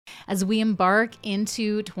As we embark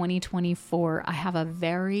into 2024, I have a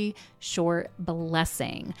very short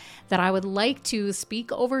blessing that I would like to speak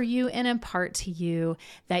over you and impart to you,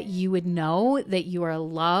 that you would know that you are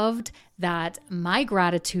loved, that my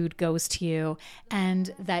gratitude goes to you,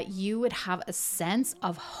 and that you would have a sense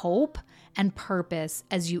of hope and purpose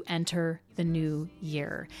as you enter the new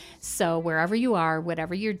year. So wherever you are,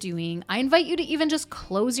 whatever you're doing, I invite you to even just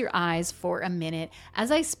close your eyes for a minute as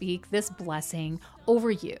I speak this blessing over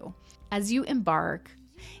you. As you embark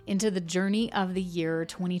into the journey of the year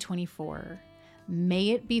 2024, may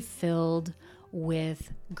it be filled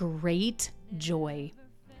with great joy.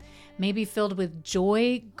 May it be filled with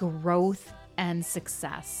joy, growth, and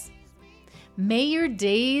success. May your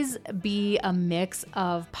days be a mix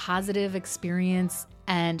of positive experience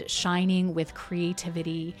and shining with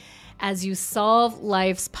creativity as you solve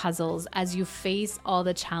life's puzzles, as you face all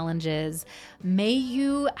the challenges. May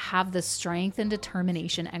you have the strength and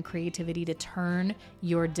determination and creativity to turn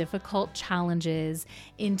your difficult challenges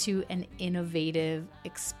into an innovative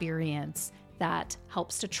experience that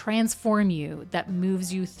helps to transform you, that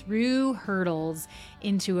moves you through hurdles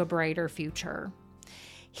into a brighter future.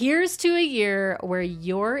 Here's to a year where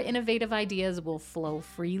your innovative ideas will flow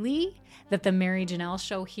freely, that the Mary Janelle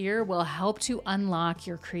Show here will help to unlock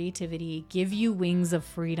your creativity, give you wings of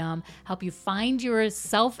freedom, help you find your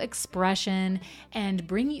self-expression, and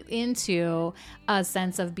bring you into a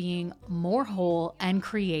sense of being more whole and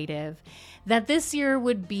creative. That this year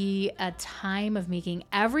would be a time of making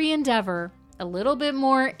every endeavor a little bit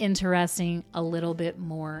more interesting, a little bit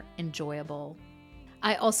more enjoyable.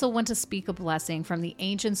 I also want to speak a blessing from the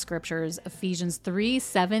ancient scriptures, Ephesians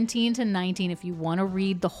 3:17-19, if you want to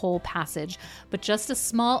read the whole passage, but just a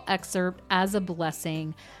small excerpt as a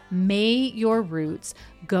blessing. May your roots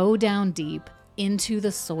go down deep into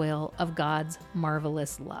the soil of God's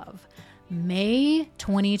marvelous love. May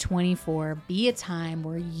 2024 be a time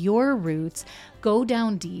where your roots go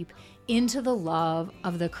down deep into the love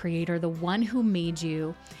of the Creator, the one who made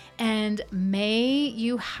you. And may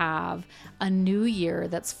you have a new year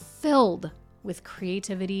that's filled with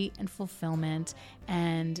creativity and fulfillment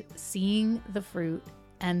and seeing the fruit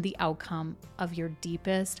and the outcome of your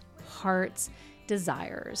deepest heart's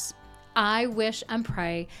desires. I wish and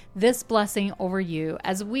pray this blessing over you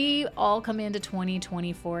as we all come into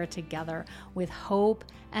 2024 together with hope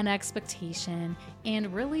and expectation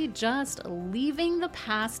and really just leaving the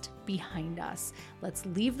past behind us. Let's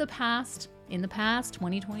leave the past in the past.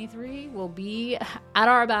 2023 will be at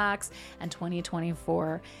our backs and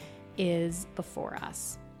 2024 is before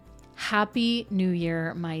us. Happy New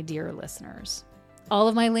Year, my dear listeners. All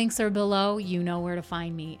of my links are below. You know where to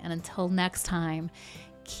find me. And until next time,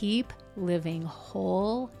 keep living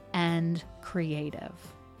whole and creative.